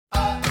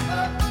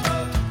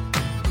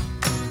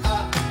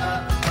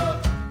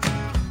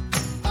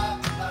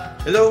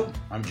Hello,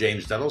 I'm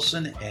James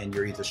Duddleson, and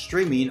you're either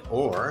streaming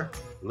or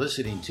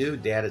listening to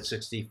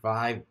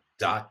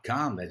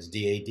dad65.com. That's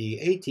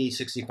DADAT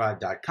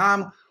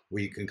 65.com,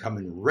 where you can come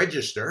and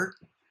register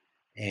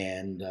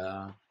and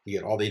you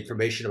get all the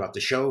information about the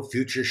show,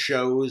 future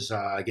shows.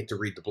 I get to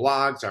read the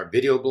blogs, our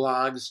video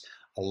blogs,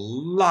 a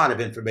lot of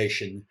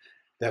information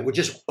that would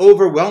just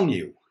overwhelm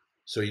you.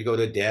 So you go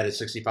to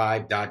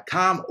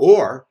dad65.com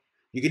or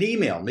you can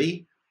email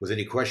me with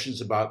any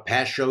questions about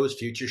past shows,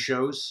 future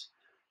shows.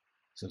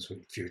 Since we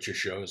future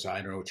shows,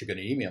 I don't know what you're going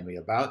to email me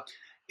about.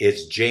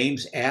 It's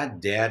james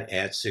at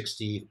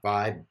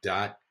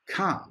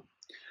dad65.com.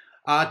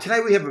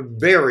 Tonight we have a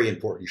very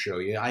important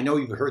show. I know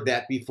you've heard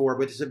that before,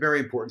 but it's a very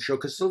important show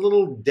because it's a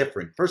little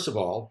different. First of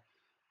all,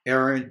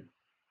 Aaron,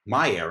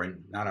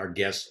 not our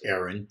guest,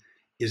 Aaron,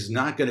 is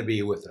not going to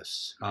be with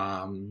us.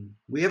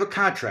 We have a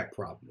contract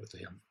problem with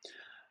him.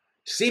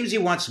 Seems he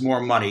wants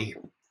more money.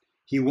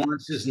 He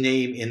wants his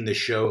name in the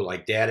show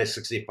like Dad is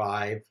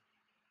 65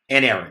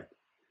 and Aaron.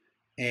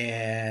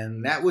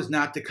 And that was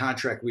not the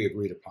contract we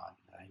agreed upon.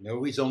 I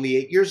know he's only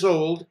 8 years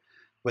old,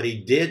 but he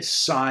did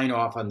sign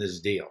off on this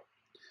deal.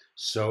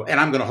 So, and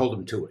I'm going to hold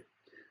him to it.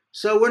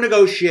 So we're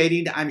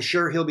negotiating. I'm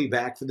sure he'll be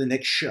back for the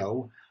next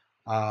show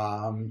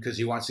because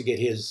he wants to get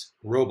his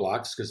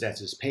Roblox because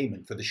that's his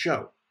payment for the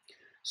show.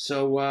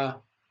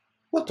 So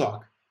we'll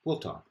talk. We'll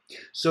talk.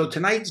 So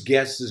tonight's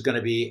guest is going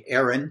to be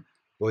Aaron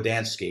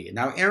Bodansky.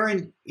 Now,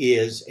 Aaron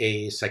is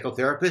a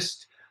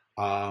psychotherapist,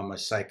 a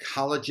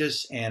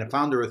psychologist, and a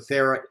founder of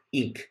Thera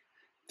Inc.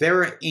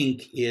 Thera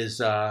Inc. is,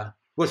 well,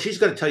 she's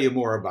going to tell you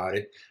more about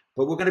it,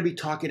 but we're going to be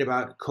talking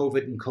about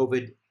COVID and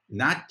COVID,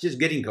 not just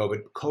getting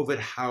COVID, but COVID,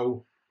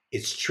 how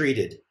it's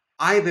treated.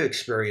 I have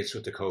experience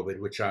with the COVID,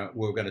 which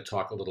we're going to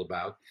talk a little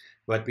about.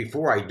 But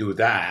before I do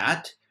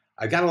that,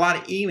 I got a lot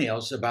of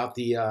emails about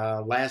the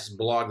last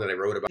blog that I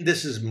wrote about.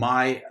 This is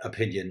my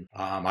opinion.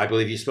 I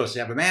believe you're supposed to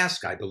have a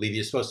mask. I believe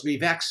you're supposed to be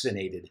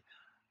vaccinated.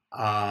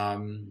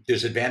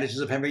 There's advantages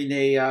of having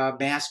a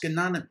mask and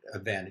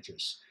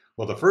non-advantages.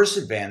 Well, the first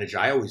advantage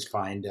I always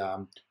find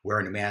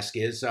wearing a mask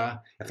is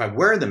if I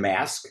wear the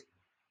mask,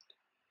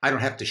 I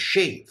don't have to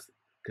shave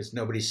because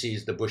nobody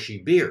sees the bushy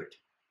beard,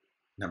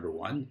 number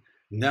one.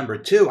 Number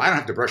two, I don't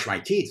have to brush my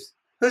teeth.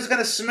 Who's going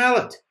to smell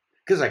it?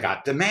 Because I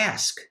got the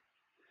mask.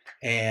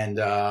 And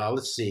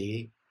let's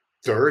see,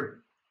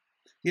 third,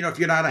 if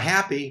you're not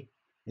happy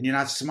and you're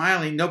not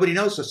smiling, nobody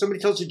knows. So if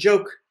somebody tells a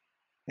joke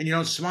and you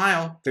don't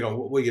smile, they go,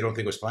 well, you don't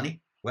think it was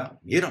funny? Well,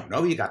 you don't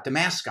know. You got the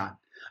mask on.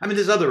 I mean,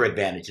 there's other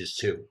advantages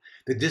too.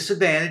 The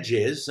disadvantage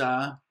is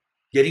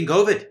getting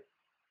COVID,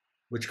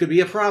 which could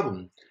be a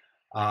problem.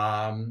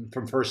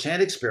 From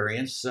firsthand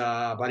experience,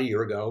 about a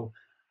year ago,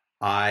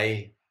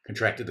 I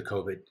contracted the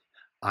COVID.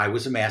 I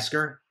was a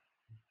masker,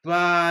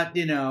 but,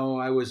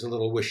 I was a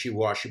little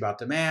wishy-washy about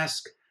the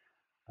mask.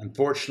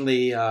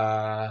 Unfortunately,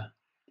 I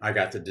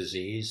got the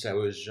disease. I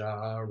was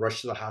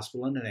rushed to the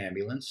hospital in an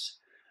ambulance.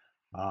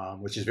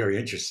 Which is very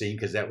interesting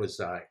because that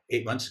was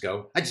 8 months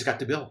ago. I just got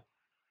the bill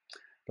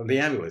from the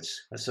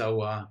ambulance.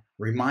 So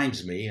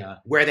reminds me,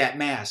 wear that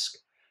mask.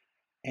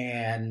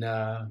 And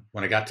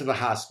when I got to the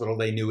hospital,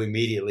 they knew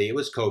immediately it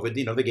was COVID.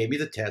 They gave me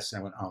the test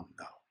and I went, oh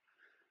no,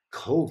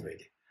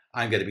 COVID.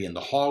 I'm going to be in the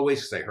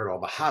hallways because I heard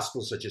all the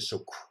hospitals are just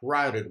so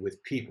crowded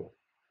with people.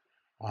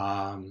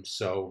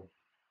 So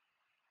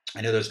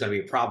I knew there was going to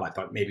be a problem. I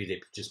thought maybe they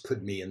just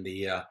put me in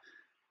the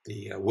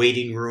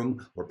waiting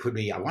room or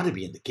I wanted to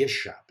be in the gift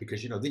shop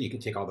because, then you can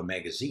take all the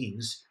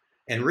magazines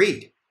and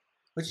read,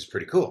 which is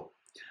pretty cool.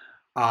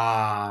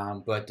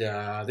 But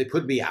they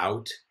put me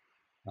out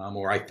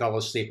or I fell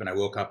asleep and I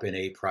woke up in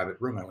a private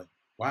room. I went,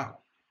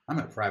 wow, I'm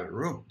in a private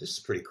room. This is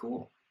pretty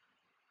cool.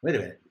 Wait a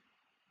minute.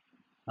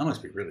 I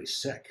must be really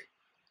sick.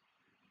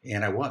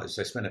 And I was.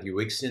 I spent a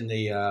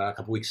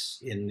couple weeks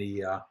in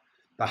the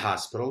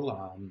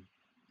hospital,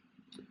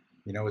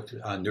 with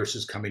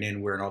nurses coming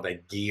in wearing all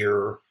that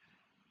gear,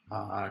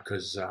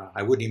 because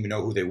I wouldn't even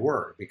know who they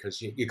were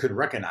because you couldn't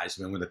recognize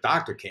them. And when the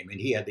doctor came in,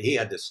 he had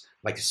this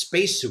like a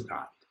spacesuit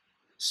on.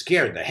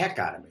 Scared the heck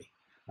out of me.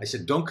 I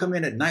said, don't come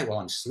in at night while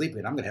I'm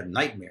sleeping. I'm going to have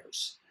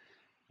nightmares.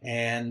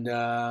 And,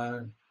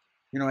 I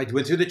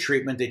went through the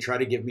treatment. They tried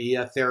to give me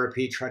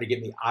therapy, tried to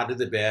get me out of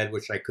the bed,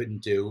 which I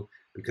couldn't do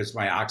because of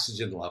my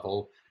oxygen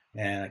level.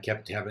 And I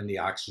kept having the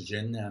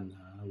oxygen and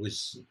it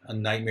was a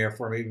nightmare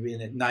for me.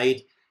 And at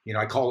night,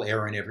 I call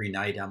Aaron every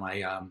night on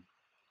my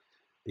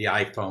the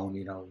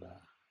iPhone,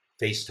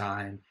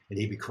 FaceTime, and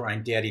he'd be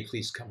crying, Daddy,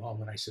 please come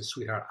home. And I said,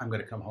 sweetheart, I'm going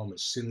to come home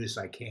as soon as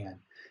I can.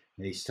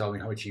 And he's telling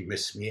me how much he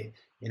missed me.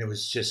 And it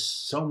was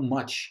just so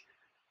much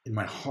in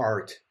my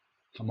heart,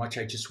 how much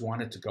I just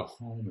wanted to go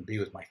home and be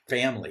with my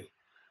family.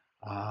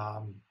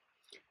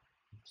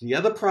 The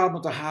other problem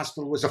with the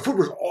hospital was the food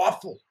was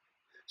awful.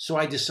 So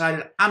I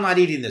decided I'm not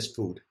eating this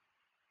food.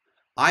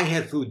 I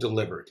had food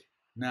delivered.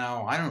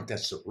 Now, I don't know if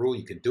that's the rule,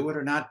 you can do it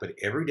or not, but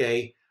every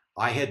day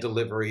I had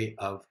delivery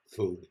of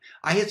food.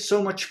 I had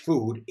so much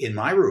food in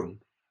my room,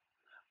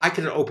 I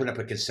could open up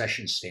a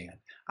concession stand.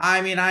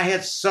 I mean, I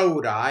had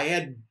soda, I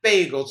had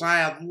bagels, I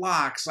had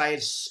lox,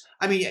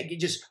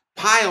 just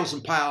piles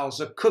and piles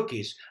of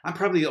cookies. I'm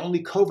probably the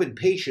only COVID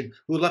patient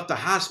who left the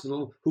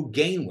hospital who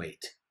gained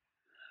weight.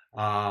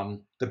 The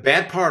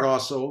bad part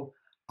also,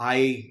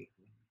 I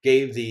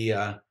gave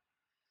the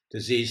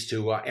disease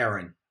to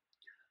Aaron.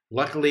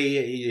 Luckily,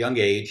 at a young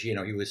age,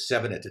 he was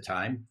 7 at the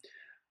time.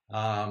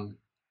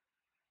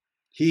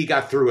 He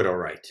got through it all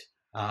right.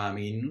 I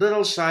mean,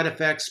 little side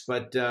effects,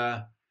 but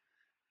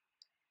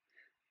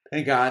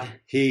thank God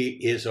he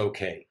is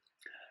okay.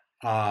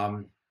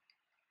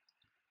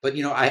 But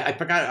I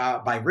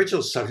forgot my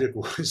original subject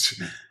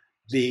was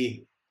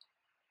the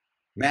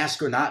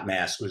mask or not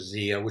mask was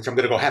the which I'm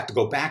going to have to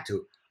go back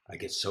to. I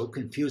get so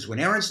confused when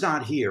Aaron's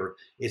not here.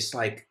 It's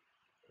like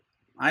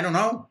I don't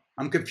know.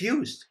 I'm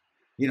confused.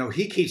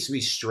 He keeps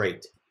me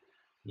straight.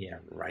 Yeah,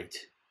 right.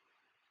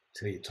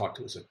 Till you talk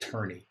to his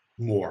attorney,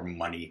 more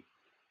money.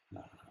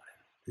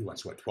 He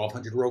wants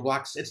 1,200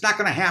 Roblox. It's not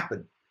going to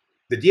happen.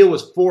 The deal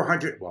was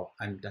 400. Well,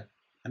 I'm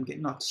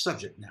getting off the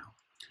subject now.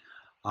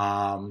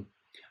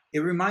 It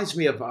reminds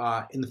me of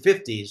in the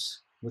 50s,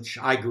 which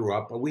I grew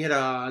up. We had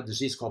a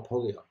disease called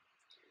polio,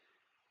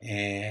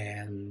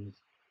 and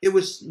it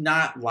was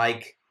not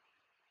like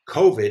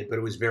COVID, but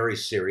it was very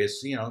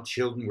serious.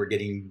 Children were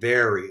getting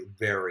very,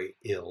 very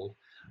ill.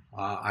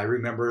 I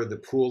remember the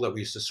pool that we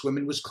used to swim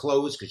in was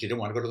closed because you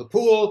didn't want to go to the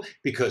pool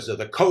because of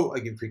the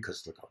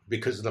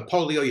because of the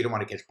polio. You didn't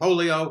want to catch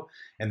polio,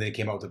 and then it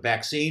came out with the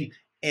vaccine,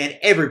 and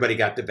everybody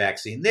got the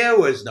vaccine. There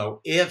was no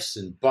ifs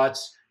and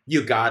buts.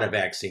 You got a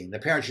vaccine. The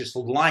parents just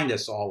lined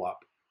us all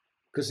up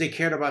because they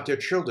cared about their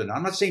children.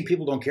 I'm not saying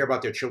people don't care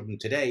about their children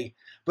today,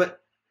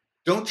 but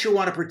don't you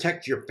want to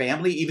protect your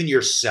family, even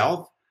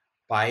yourself,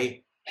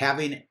 by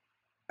having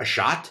a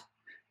shot?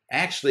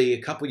 Actually,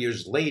 a couple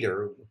years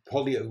later,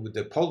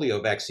 the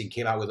polio vaccine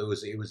came out with it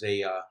was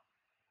a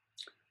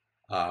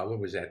what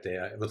was that?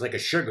 It was like a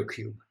sugar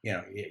cube.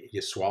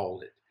 You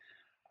swallowed it.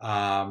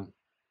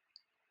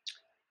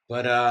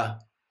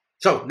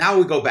 So now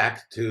we go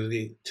back to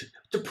the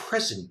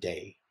present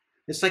day.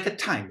 It's like a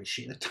time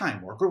machine, a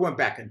time warp. We're going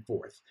back and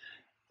forth.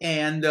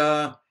 And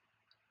I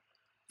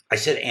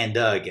said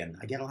again.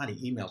 I get a lot of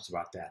emails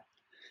about that.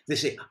 They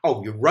say,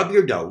 "Oh, you rub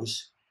your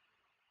nose."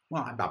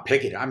 Well, I'm not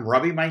picking it. I'm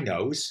rubbing my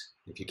nose,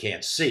 if you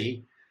can't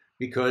see,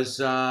 because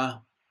I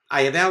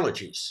have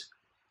allergies.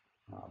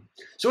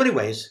 So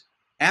anyways,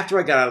 after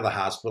I got out of the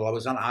hospital, I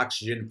was on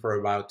oxygen for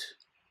about,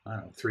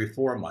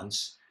 3-4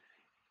 months.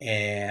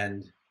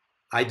 And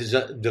I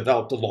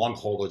developed the long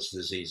hauler's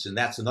disease. And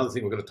that's another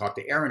thing we're going to talk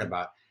to Aaron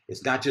about.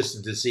 It's not just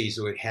the disease,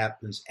 so it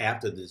happens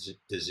after the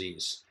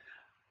disease.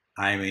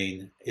 I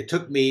mean, it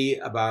took me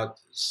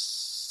about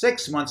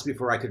 6 months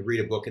before I could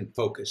read a book and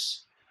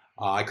focus.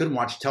 I couldn't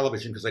watch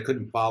television because I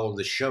couldn't follow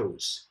the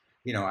shows.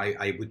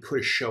 I would put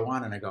a show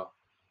on and I go,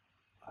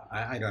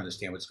 I don't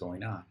understand what's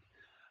going on.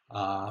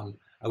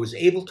 I was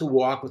able to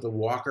walk with a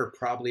walker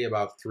probably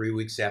about 3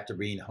 weeks after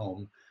being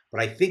home. But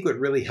I think what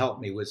really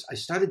helped me was I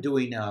started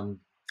doing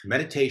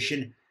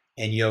meditation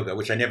and yoga,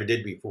 which I never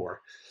did before.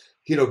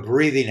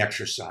 Breathing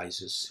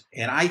exercises.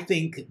 And I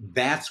think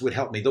that's what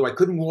helped me. Though I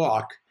couldn't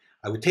walk,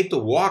 I would take the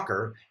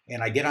walker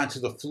and I get onto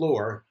the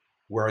floor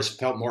where I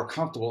felt more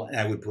comfortable and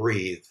I would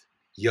breathe.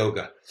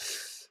 Yoga,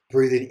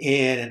 breathing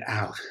in and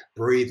out,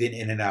 breathing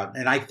in and out.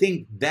 And I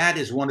think that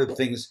is one of the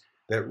things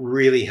that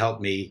really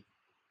helped me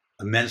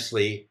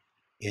immensely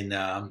in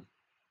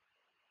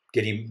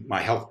getting my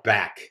health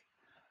back.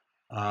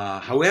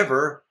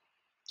 However,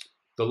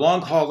 the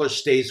long hauler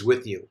stays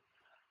with you.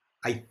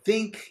 I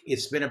think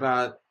it's been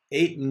about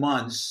 8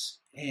 months,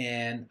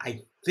 and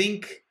I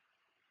think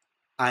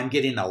I'm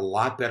getting a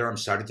lot better. I'm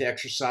starting to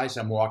exercise.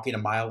 I'm walking a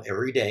mile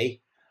every day.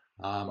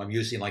 I'm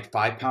using like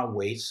 5-pound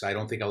weights. I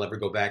don't think I'll ever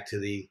go back to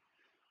the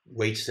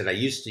weights that I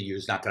used to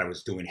use. Not that I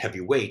was doing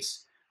heavy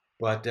weights,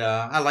 but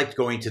I liked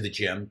going to the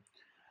gym.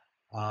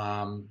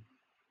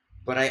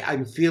 But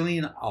I'm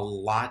feeling a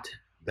lot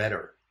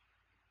better.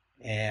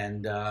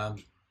 And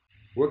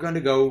we're going to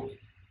go.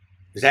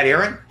 Is that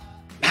Aaron?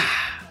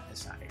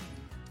 That's not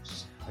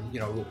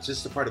Aaron. It's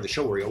just the part of the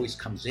show where he always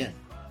comes in,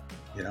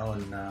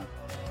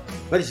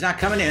 but he's not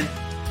coming in.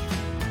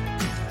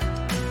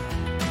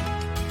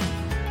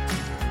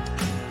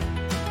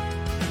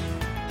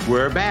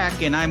 We're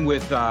back, and I'm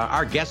with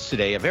our guest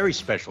today, a very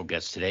special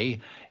guest today,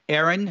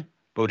 Aaron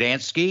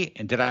Bodansky.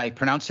 And did I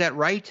pronounce that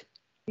right?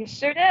 You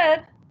sure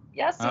did.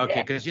 Yes, you did.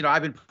 Okay, because,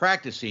 I've been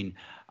practicing.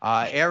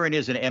 Aaron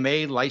is an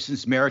MA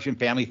licensed marriage and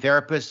family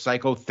therapist,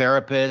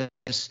 psychotherapist,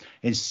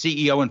 and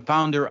CEO and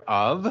founder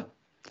of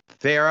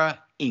Thera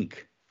Inc.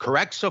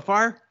 Correct so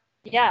far?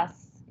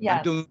 Yes.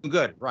 I'm doing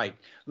good, right.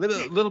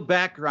 Little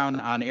background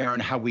on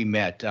Aaron, how we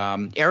met.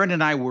 Aaron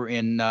and I were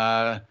in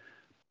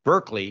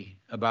Berkeley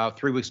about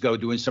 3 weeks ago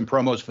doing some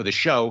promos for the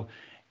show,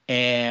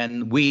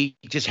 and we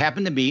just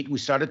happened to meet. We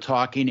started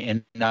talking,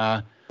 and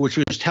what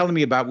she was telling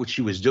me about what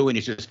she was doing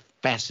is just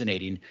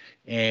fascinating.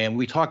 And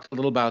we talked a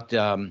little about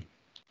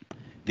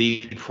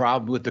the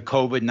problem with the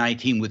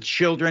COVID-19 with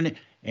children,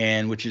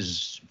 and which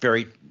is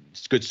very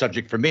good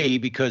subject for me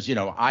because,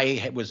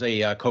 I was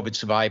a COVID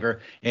survivor,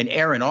 and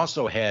Aaron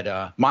also had,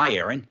 my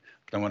Aaron,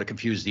 don't want to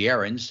confuse the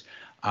Aarons,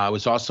 It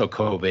was also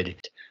COVID.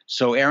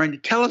 So, Erin,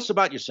 tell us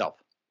about yourself.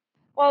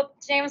 Well,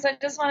 James, I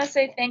just want to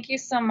say thank you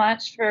so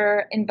much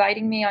for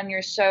inviting me on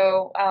your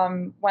show.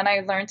 When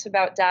I learned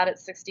about Dad at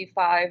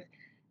 65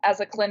 as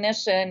a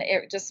clinician,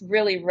 it just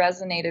really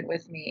resonated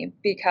with me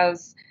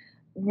because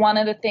one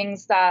of the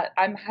things that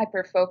I'm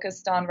hyper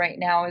focused on right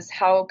now is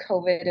how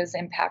COVID has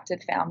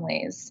impacted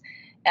families.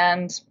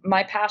 And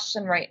my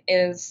passion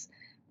is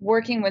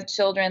working with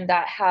children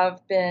that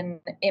have been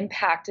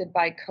impacted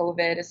by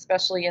COVID,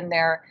 especially in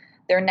their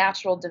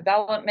natural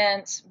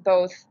development,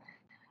 both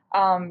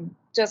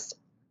just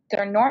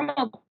their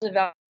normal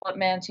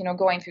development,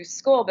 going through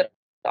school, but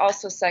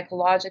also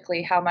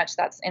psychologically, how much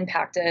that's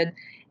impacted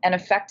and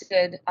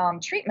affected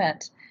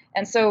treatment.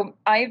 And so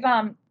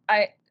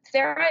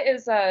Thera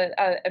is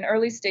an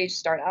early stage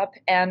startup,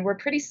 and we're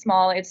pretty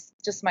small. It's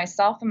just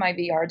myself and my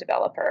VR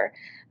developer.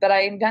 But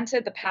I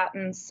invented the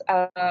patents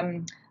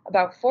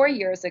about 4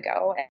 years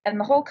ago, and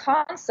the whole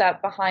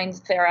concept behind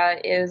Thera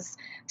is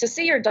to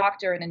see your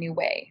doctor in a new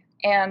way.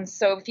 And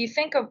so if you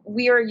think of,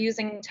 we are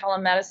using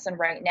telemedicine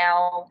right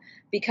now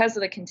because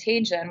of the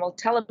contagion. Well,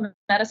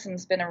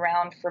 telemedicine's been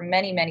around for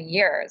many, many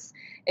years.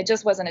 It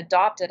just wasn't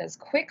adopted as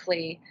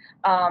quickly,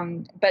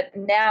 but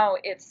now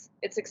it's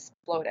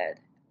exploded.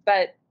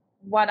 But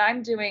what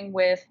I'm doing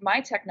with my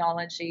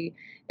technology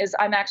is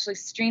I'm actually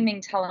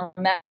streaming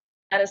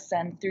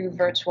telemedicine through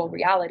virtual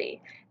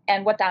reality.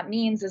 And what that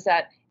means is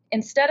that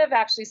instead of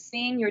actually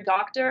seeing your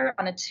doctor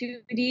on a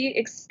 2D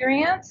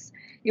experience,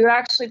 you're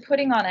actually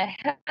putting on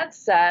a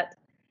headset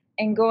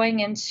and going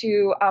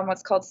into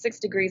what's called 6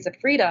 degrees of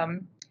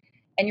freedom,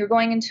 and you're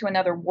going into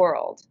another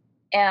world,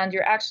 and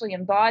you're actually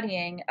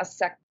embodying a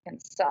second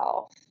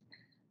self.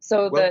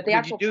 So Well, the could you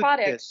actual do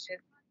product this?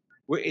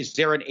 Is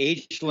there an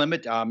age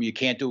limit? You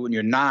can't do it when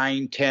you're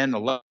 9, 10,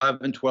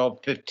 11, 12,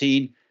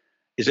 15.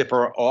 Is it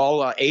for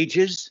all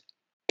ages?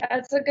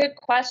 That's a good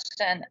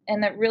question,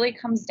 and it really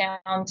comes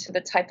down to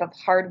the type of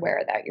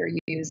hardware that you're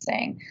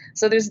using.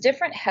 So there's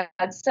different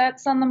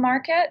headsets on the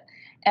market,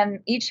 and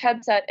each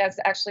headset is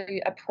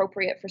actually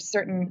appropriate for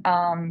certain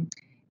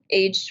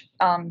age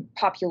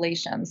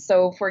populations.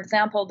 So, for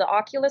example, the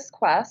Oculus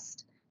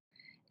Quest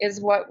is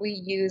what we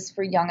use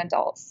for young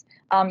adults.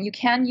 You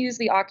can use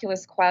the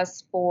Oculus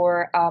Quest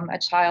for a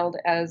child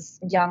as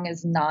young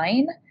as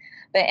 9,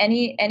 but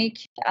any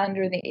kid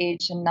under the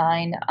age of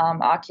 9,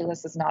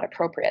 Oculus is not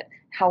appropriate.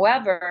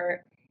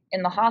 However,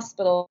 in the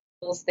hospitals,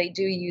 they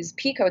do use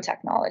Pico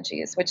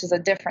technologies, which is a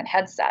different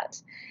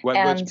headset. What's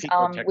And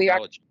Pico we are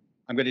technology?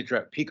 I'm going to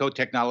interrupt. Pico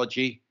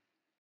technology.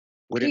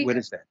 What Pico,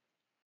 is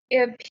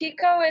that?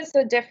 Pico is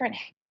a different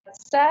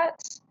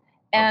headset,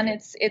 and Okay.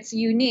 it's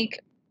unique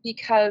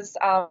because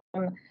the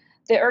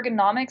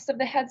ergonomics of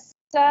the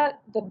headset,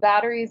 the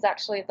battery is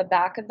actually at the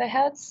back of the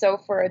head. So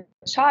for a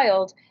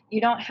child,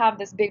 you don't have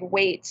this big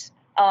weight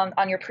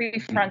on your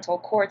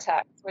prefrontal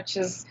cortex, which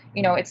is,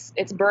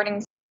 it's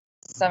burdensome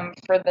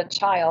for the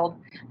child.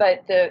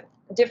 But the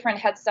different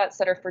headsets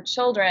that are for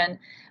children,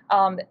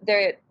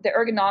 the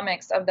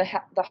ergonomics of the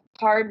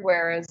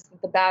hardware is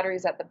the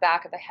batteries at the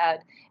back of the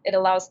head. It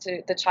allows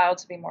the child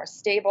to be more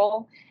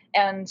stable.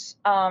 And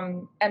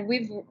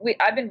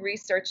I've been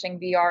researching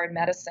VR in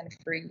medicine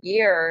for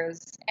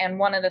years, and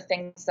one of the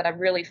things that I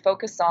really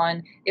focus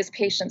on is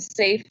patient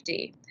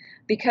safety,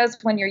 because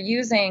when you're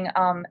using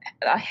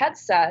a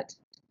headset,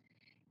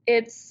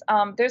 it's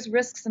there's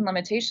risks and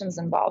limitations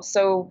involved.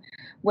 So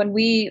when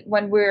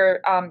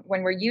we're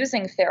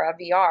using Thera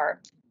VR,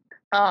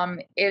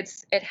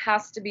 it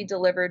has to be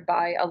delivered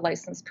by a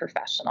licensed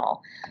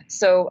professional.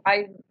 So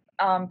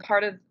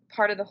part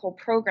of the whole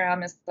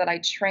program is that I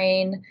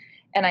train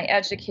and I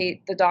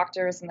educate the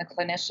doctors and the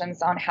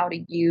clinicians on how to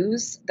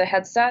use the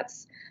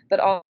headsets, but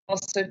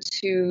also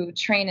to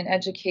train and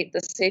educate the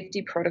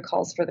safety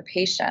protocols for the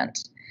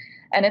patient.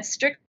 And it's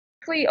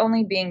strictly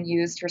only being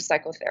used for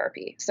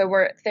psychotherapy. So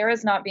where Thera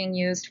is not being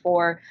used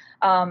for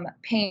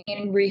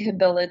pain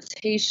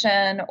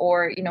rehabilitation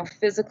or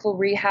physical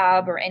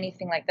rehab or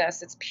anything like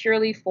this. It's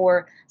purely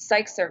for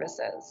psych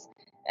services.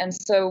 And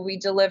so we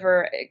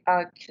deliver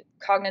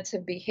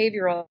cognitive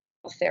behavioral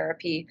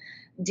therapy,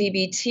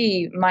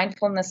 DBT,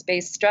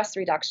 mindfulness-based stress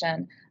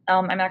reduction.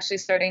 I'm actually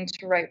starting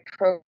to write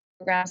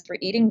programs for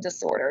eating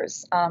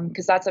disorders,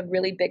 because that's a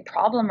really big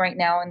problem right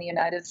now in the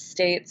United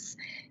States.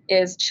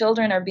 Is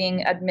children are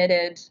being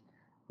admitted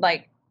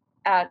like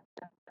at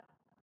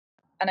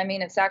and I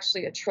mean, it's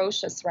actually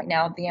atrocious right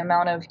now, the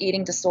amount of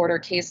eating disorder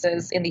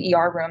cases in the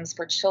ER rooms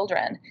for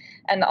children.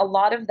 And a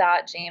lot of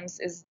that, James,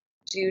 is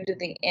due to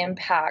the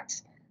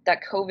impact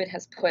that COVID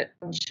has put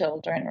on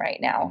children right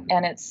now.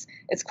 And it's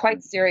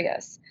quite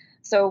serious.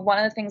 So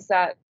one of the things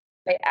that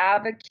I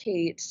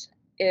advocate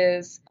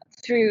is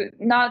through,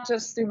 not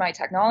just through my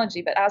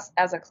technology, but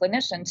as a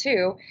clinician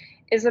too,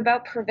 is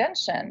about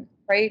prevention,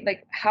 right?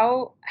 Like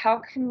how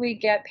can we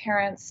get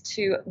parents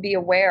to be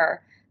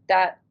aware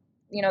that,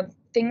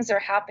 things are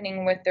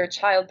happening with their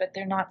child, but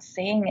they're not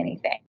saying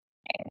anything.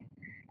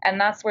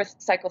 And that's where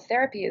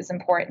psychotherapy is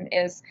important,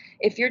 is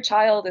if your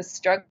child is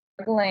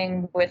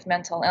struggling with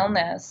mental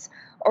illness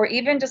or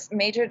even just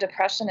major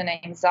depression and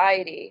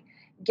anxiety,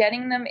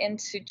 getting them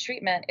into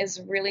treatment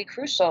is really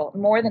crucial,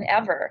 more than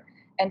ever.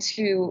 And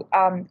to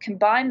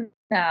combine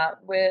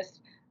that with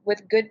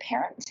good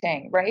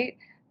parenting, right?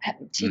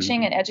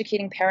 Teaching Hmm. and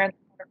educating parents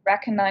to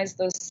recognize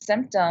those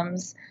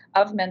symptoms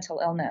of mental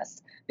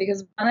illness.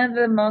 Because one of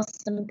the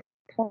most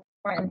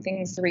important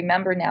things to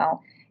remember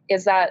now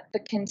is that the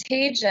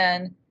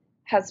contagion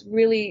has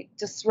really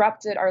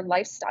disrupted our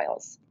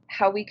lifestyles,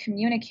 how we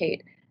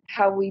communicate,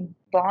 how we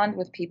bond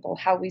with people,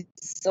 how we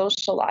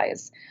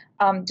socialize.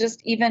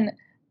 Just even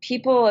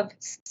people have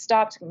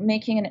stopped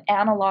making an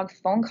analog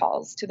phone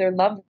calls to their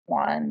loved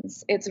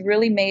ones. It's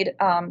really made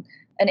an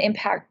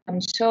impact on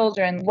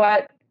children.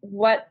 What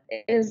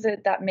is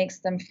it that makes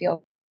them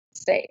feel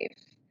safe?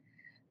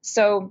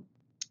 So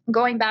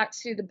going back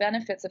to the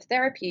benefits of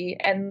therapy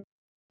and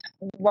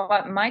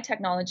what my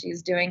technology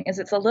is doing is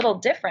it's a little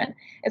different.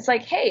 It's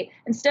like, hey,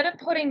 instead of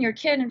putting your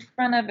kid in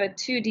front of a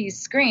 2D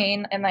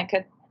screen and like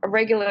a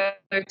regular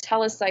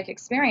telepsych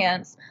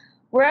experience,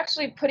 we're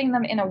actually putting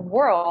them in a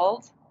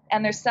world,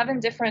 and there's 7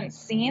 different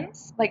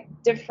scenes, like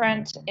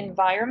different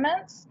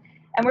environments,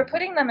 and we're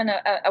putting them in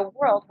a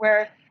world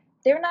where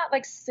they're not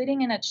like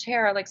sitting in a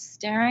chair, like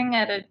staring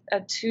at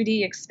a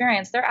 2D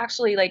experience. They're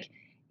actually like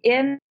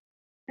in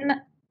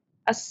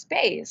a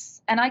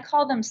space, and I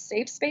call them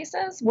safe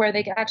spaces where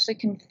they actually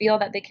can feel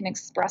that they can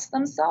express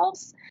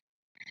themselves,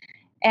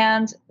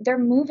 and they're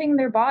moving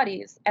their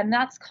bodies, and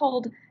that's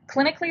called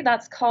clinically,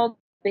 that's called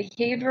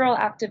behavioral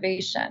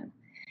activation,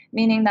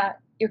 meaning that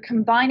you're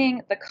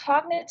combining the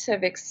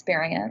cognitive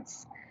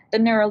experience, the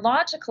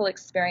neurological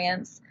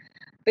experience,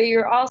 but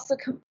you're also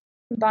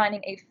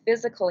combining a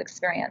physical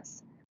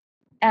experience.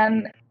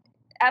 And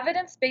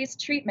evidence-based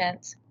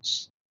treatment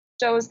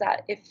shows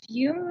that if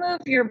you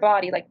move your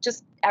body, like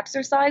just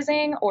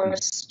exercising or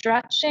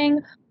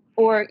stretching,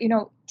 or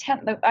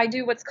I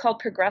do what's called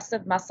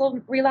progressive muscle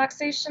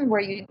relaxation,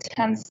 where you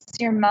tense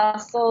your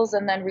muscles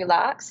and then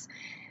relax.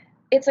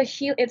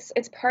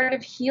 It's part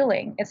of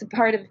healing. It's a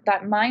part of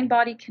that mind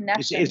body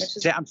connection, which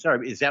is I'm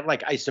sorry. Is that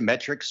like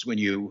isometrics when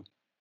you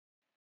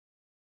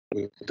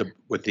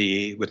with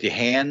the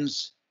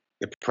hands,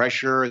 the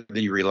pressure,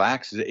 then you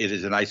relax? It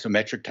is an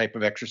isometric type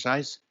of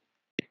exercise.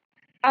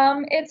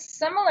 it's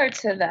similar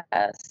to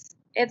this.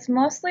 It's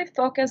mostly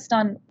focused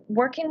on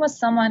working with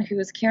someone who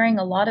is carrying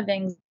a lot of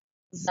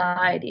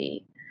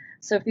anxiety.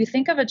 So if you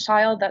think of a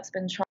child that's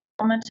been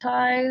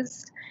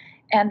traumatized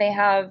and they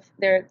have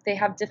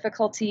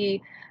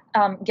difficulty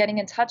getting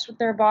in touch with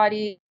their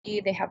body,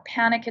 they have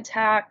panic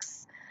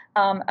attacks,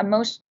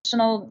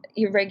 emotional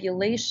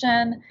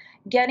irregulation,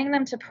 getting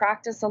them to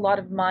practice a lot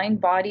of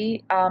mind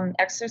body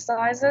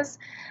exercises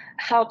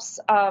helps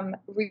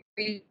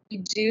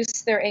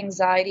reduce their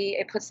anxiety.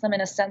 It puts them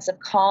in a sense of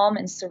calm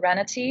and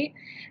serenity,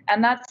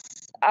 and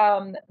that's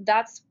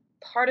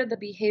part of the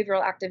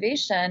behavioral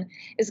activation,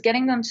 is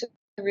getting them to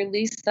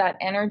release that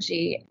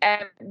energy,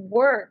 and it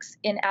works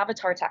in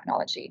avatar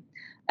technology.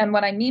 And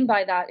what I mean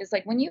by that is,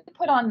 like, when you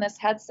put on this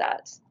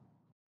headset,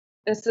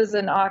 this is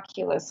an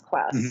Oculus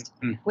Quest.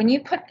 Hmm. When you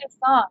put this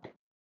on,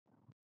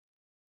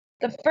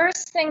 the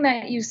first thing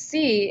that you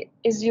see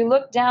is you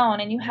look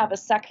down and you have a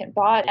second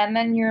body, and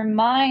then your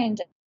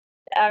mind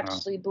Wow.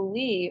 actually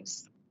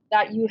believes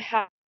that you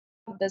have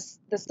this.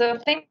 So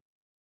think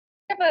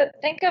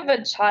of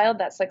a child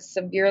that's like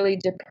severely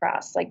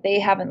depressed, like they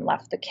haven't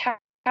left the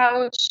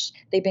couch,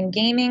 they've been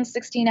gaming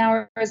 16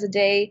 hours a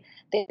day,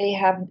 they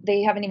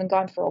haven't even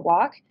gone for a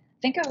walk.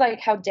 Think of like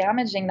how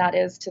damaging that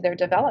is to their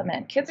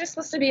development. Kids are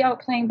supposed to be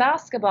out playing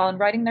basketball and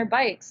riding their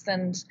bikes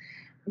and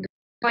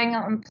going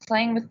out and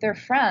playing with their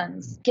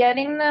friends.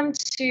 Getting them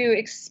to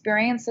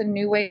experience a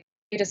new way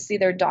to see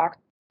their doctor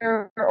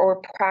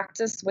or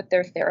practice with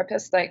their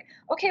therapist, like,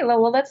 okay,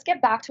 well, let's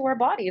get back to our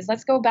bodies.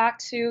 Let's go back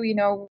to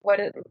what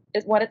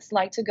it's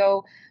like to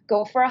go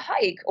for a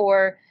hike,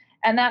 or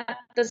and at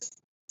the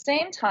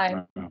same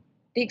time, Wow.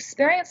 the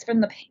experience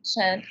from the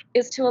patient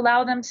is to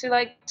allow them to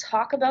like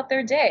talk about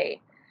their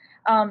day.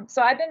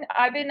 So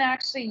I've been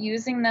actually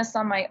using this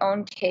on my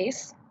own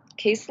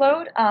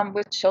caseload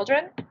with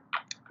children,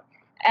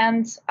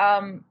 and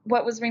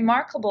what was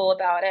remarkable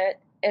about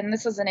it, and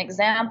this is an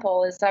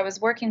example, is I was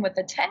working with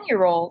a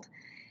 10-year-old,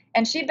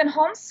 and she'd been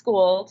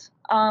homeschooled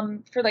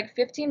for like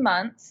 15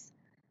 months.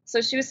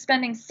 So she was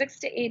spending 6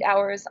 to 8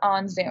 hours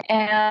on Zoom.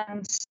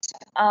 And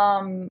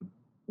um,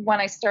 when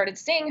I started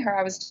seeing her,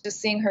 I was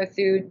just seeing her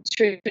through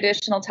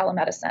traditional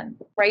telemedicine,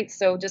 right?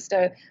 So just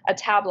a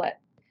tablet.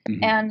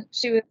 Hmm. And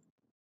she was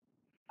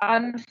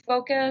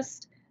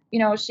unfocused.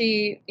 She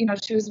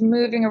was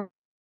moving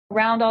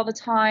around all the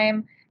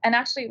time, and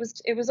actually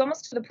it was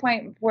almost to the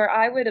point where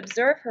I would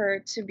observe her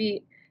to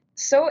be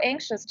so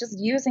anxious just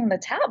using the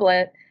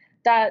tablet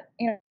that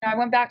I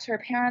went back to her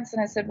parents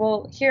and I said,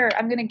 well, here,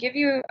 I'm going to give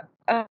you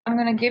a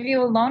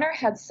loaner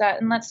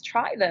headset, and let's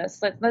try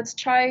this. Let's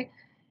try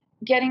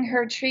getting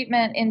her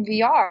treatment in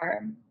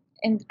VR,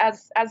 in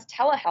as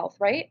telehealth,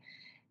 right?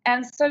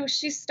 And so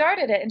she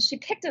started it, and she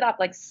picked it up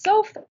like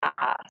so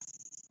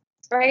fast,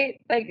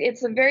 right? Like,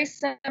 it's a very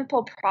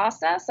simple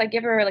process. I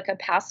give her like a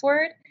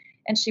password,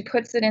 and she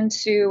puts it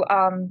into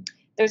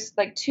there's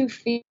like two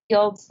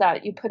fields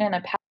that you put in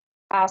a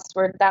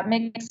password that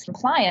makes it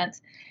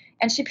compliant.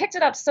 And she picked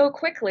it up so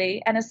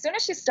quickly. And as soon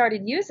as she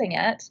started using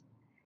it,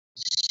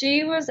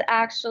 she was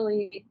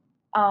actually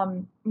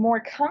more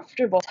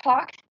comfortable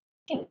talking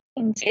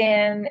in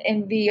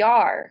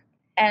VR.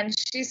 And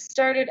she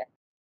started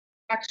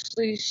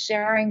actually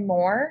sharing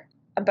more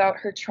about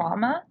her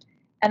trauma.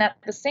 And at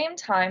the same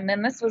time,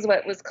 and this was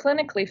what was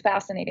clinically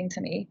fascinating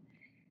to me,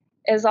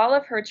 is all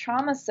of her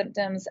trauma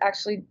symptoms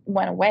actually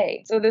went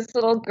away. So this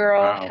little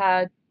girl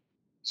Wow.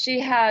 she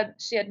had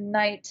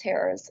night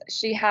terrors.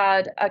 She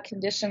had a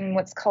condition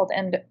what's called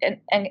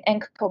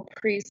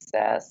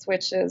encopresis,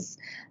 which is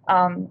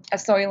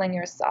soiling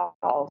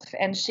yourself,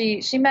 and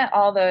she met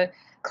all the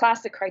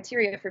classic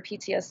criteria for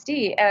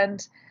PTSD.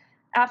 And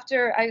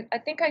after I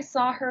think I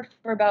saw her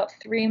for about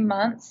 3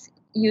 months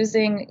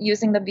using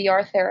the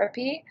VR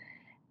therapy,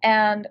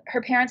 and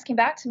her parents came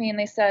back to me and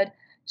they said,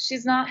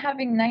 she's not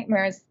having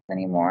nightmares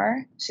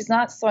anymore. She's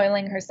not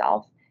soiling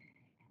herself.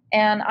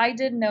 And I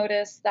did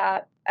notice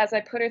that as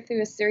I put her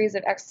through a series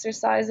of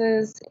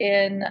exercises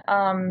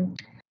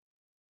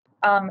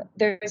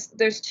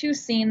there's two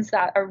scenes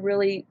that are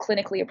really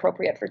clinically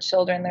appropriate for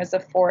children. There's a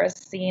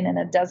forest scene and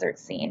a desert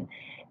scene.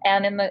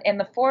 And in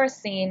the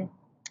forest scene,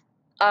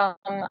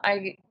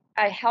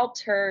 I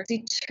helped her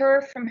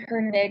deter from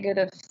her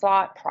negative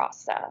thought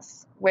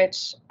process,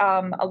 which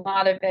a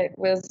lot of it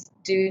was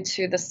due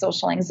to the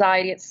social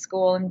anxiety at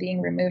school and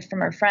being removed from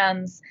her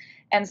friends.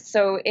 And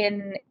so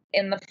in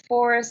the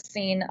forest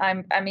scene,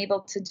 I'm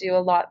able to do a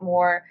lot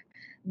more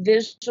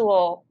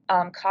visual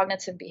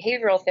cognitive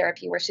behavioral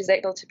therapy, where she's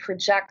able to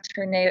project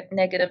her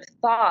negative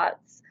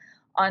thoughts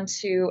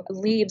onto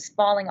leaves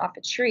falling off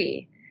a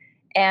tree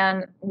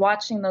and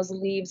watching those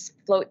leaves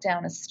float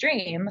down a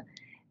stream.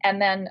 And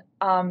then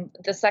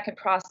the second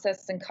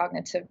process in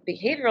cognitive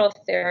behavioral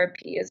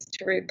therapy is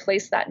to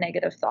replace that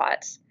negative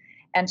thought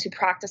and to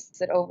practice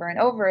it over and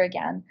over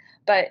again.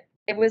 But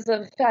it was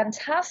a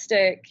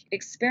fantastic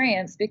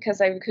experience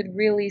because I could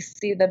really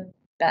see the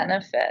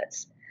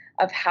benefit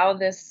of how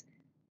It's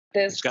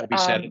got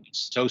this to be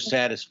so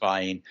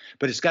satisfying,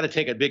 but it's got to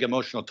take a big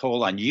emotional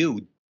toll on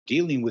you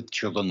dealing with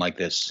children like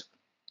this.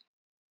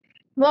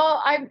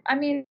 well, I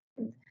mean,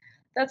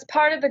 that's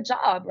part of the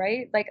job,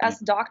 right? Like Yeah. us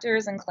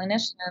doctors and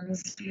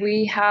clinicians,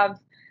 we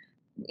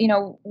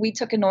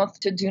took an oath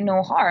to do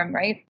no harm,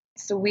 right?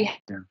 So we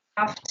Yeah.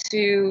 have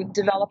to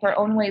develop our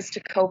own ways to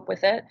cope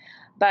with it.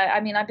 But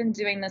I mean, I've been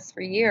doing this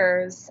for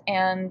years,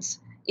 and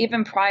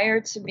even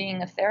prior to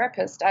being a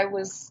therapist, I've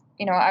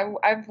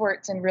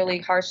worked in really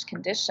harsh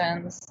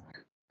conditions.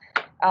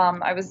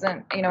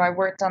 I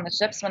worked on the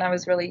ships when I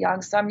was really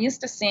young, so I'm used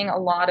to seeing a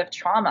lot of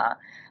trauma.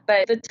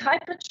 But the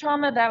type of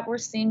trauma that we're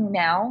seeing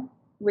now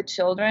with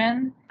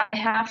children, I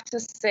have to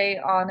say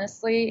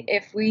honestly,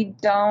 if we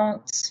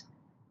don't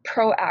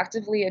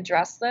proactively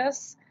address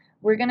this,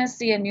 we're going to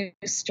see a new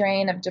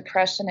strain of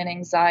depression and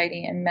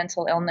anxiety and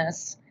mental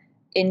illness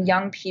in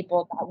young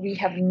people that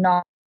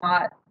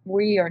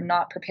we are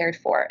not prepared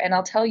for. And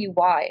I'll tell you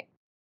why.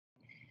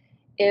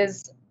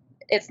 Is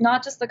It's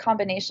not just the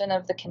combination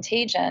of the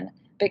contagion,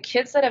 but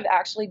kids that have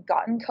actually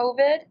gotten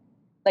COVID,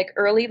 like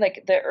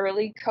the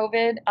early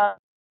COVID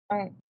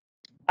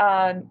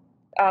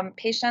um,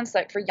 patients,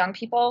 like for young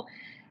people,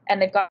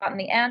 and they've gotten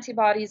the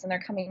antibodies and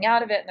they're coming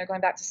out of it and they're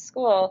going back to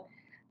school.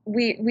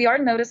 We are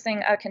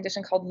noticing a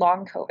condition called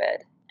long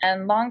COVID,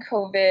 and long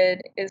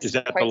COVID Is is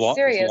that quite is the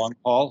serious. long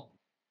haul?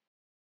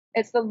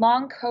 It's the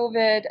long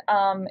COVID,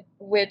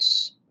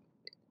 which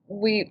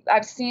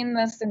I've seen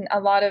this in a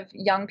lot of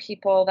young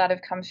people that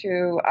have come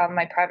through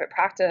my private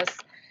practice.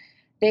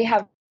 They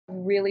have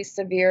really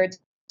severe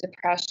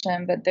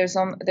depression, but there's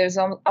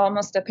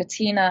almost a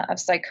patina of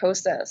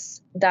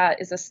psychosis that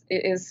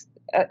is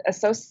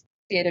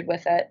associated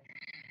with it.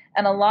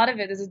 And a lot of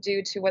it is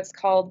due to what's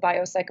called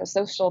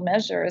biopsychosocial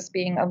measures,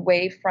 being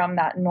away from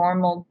that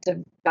normal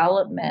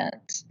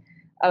development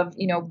of,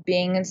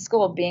 being in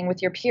school, being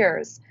with your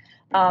peers,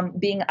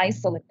 being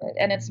isolated.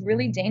 And it's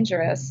really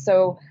dangerous.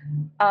 So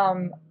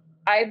um,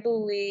 I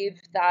believe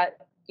that,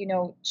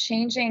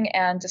 changing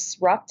and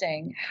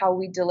disrupting how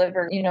we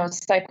deliver,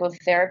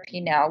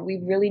 psychotherapy now, we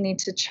really need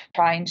to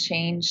try and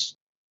change,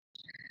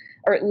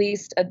 or at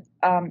least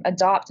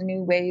adopt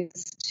new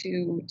ways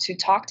to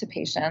talk to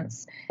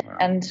patients. Wow.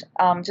 And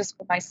just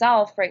for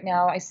myself right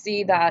now, I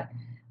see that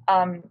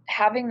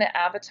having the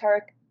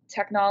avatar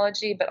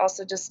technology, but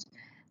also just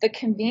the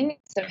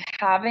convenience of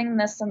having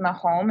this in the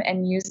home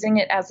and using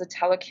it as a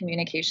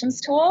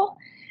telecommunications tool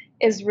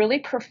is really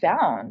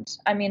profound.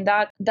 I mean,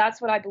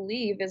 that's what I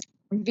believe is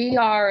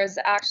VR is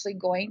actually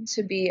going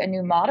to be a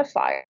new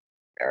modifier.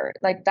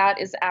 Like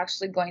that is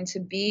actually going to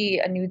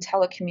be a new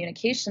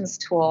telecommunications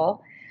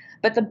tool.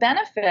 But the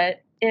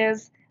benefit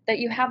is that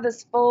you have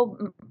this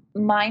full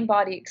mind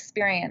body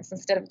experience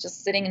instead of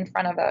just sitting in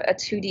front of a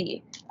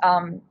 2D, a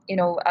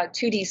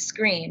 2D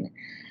screen.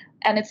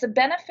 And it's a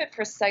benefit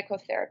for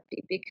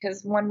psychotherapy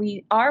because when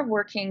we are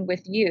working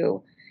with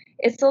you,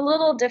 it's a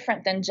little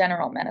different than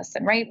general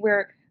medicine, right?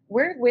 We're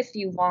with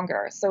you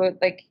longer. So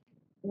like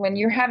when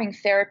you're having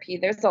therapy,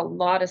 there's a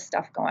lot of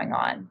stuff going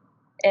on,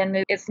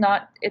 and it's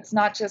not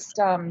just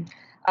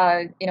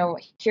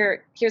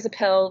here's a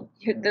pill,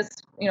 this,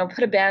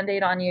 put a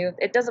Band-Aid on you.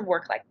 It doesn't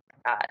work like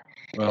that.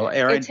 Well, It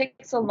Erin,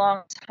 takes a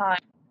long time.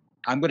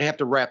 I'm going to have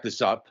to wrap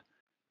this up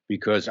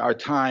because our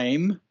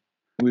time,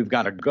 we've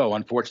got to go,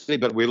 unfortunately,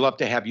 but we'd love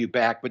to have you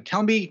back. But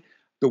tell me,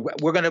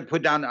 we're going to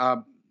put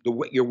down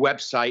your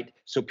website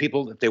so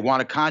people, if they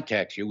want to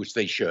contact you, which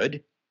they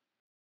should,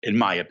 in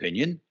my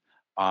opinion.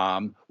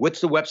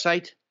 What's the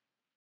website?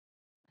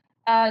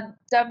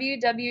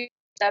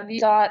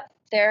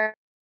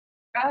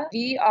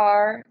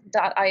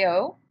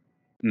 www.therapvr.io.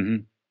 Mm-hmm.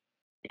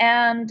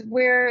 And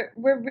we're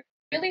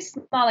really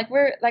small.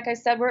 Like I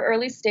said, we're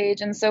early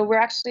stage, and so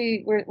we're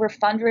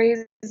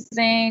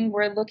fundraising.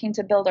 We're looking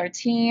to build our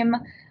team.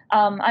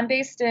 I'm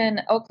based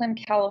in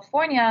Oakland,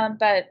 California,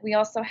 but we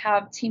also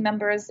have team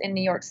members in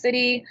New York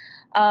City.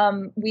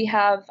 We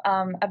have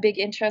a big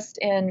interest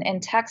in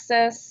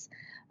Texas,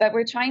 but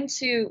we're trying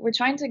to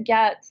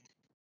get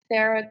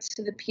Thera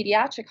to the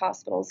pediatric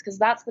hospitals because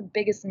that's the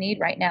biggest need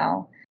right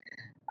now.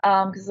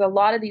 Because a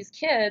lot of these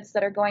kids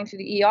that are going through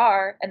the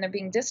ER and they're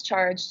being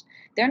discharged,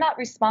 they're not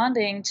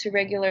responding to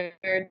regular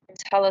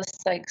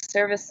telepsych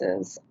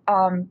services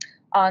on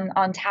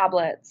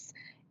tablets.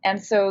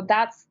 And so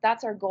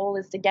that's our goal,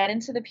 is to get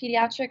into the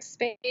pediatric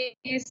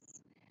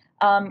space.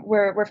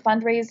 We're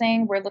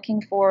fundraising. We're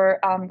looking for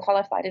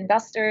qualified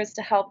investors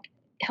to help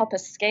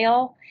us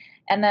scale.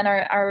 And then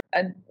our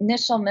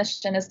initial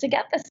mission is to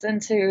get this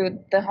into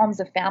the homes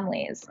of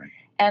families, right,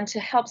 and to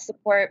help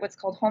support what's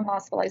called home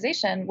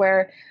hospitalization,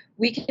 where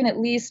we can at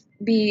least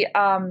be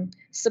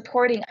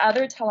supporting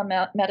other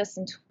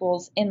telemedicine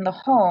tools in the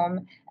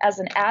home as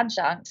an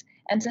adjunct,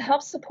 and to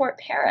help support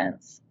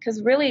parents.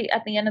 Because really,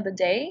 at the end of the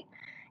day,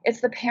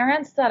 it's the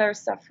parents that are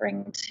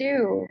suffering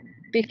too,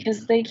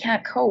 because they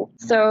can't cope.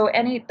 So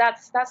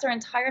that's our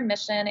entire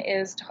mission,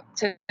 is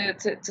to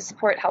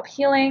support health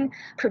healing,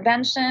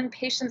 prevention,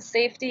 patient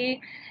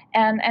safety,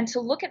 and to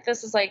look at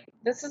this as like,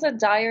 this is a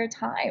dire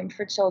time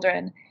for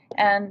children,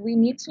 and we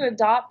need to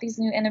adopt these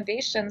new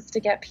innovations to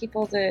get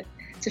people to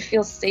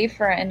feel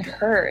safer and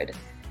heard.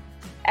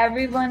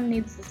 Everyone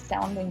needs a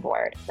sounding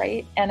board,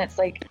 right? And it's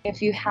like,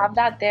 if you have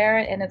that there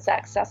and it's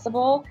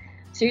accessible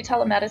to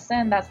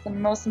telemedicine, that's the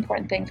most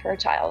important thing for a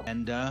child.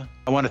 And I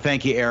want to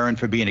thank you, Erin,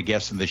 for being a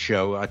guest on the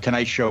show.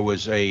 Tonight's show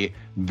was a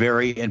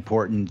very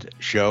important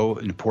show,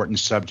 an important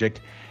subject.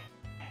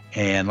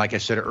 And like I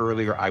said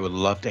earlier, I would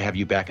love to have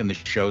you back on the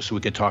show so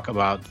we can talk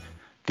about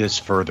this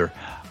further.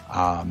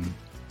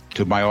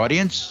 To my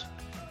audience,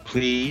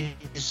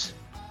 please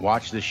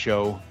watch the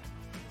show.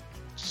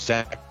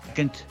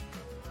 Second,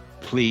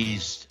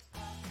 please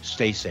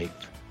stay safe.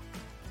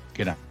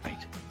 Good night.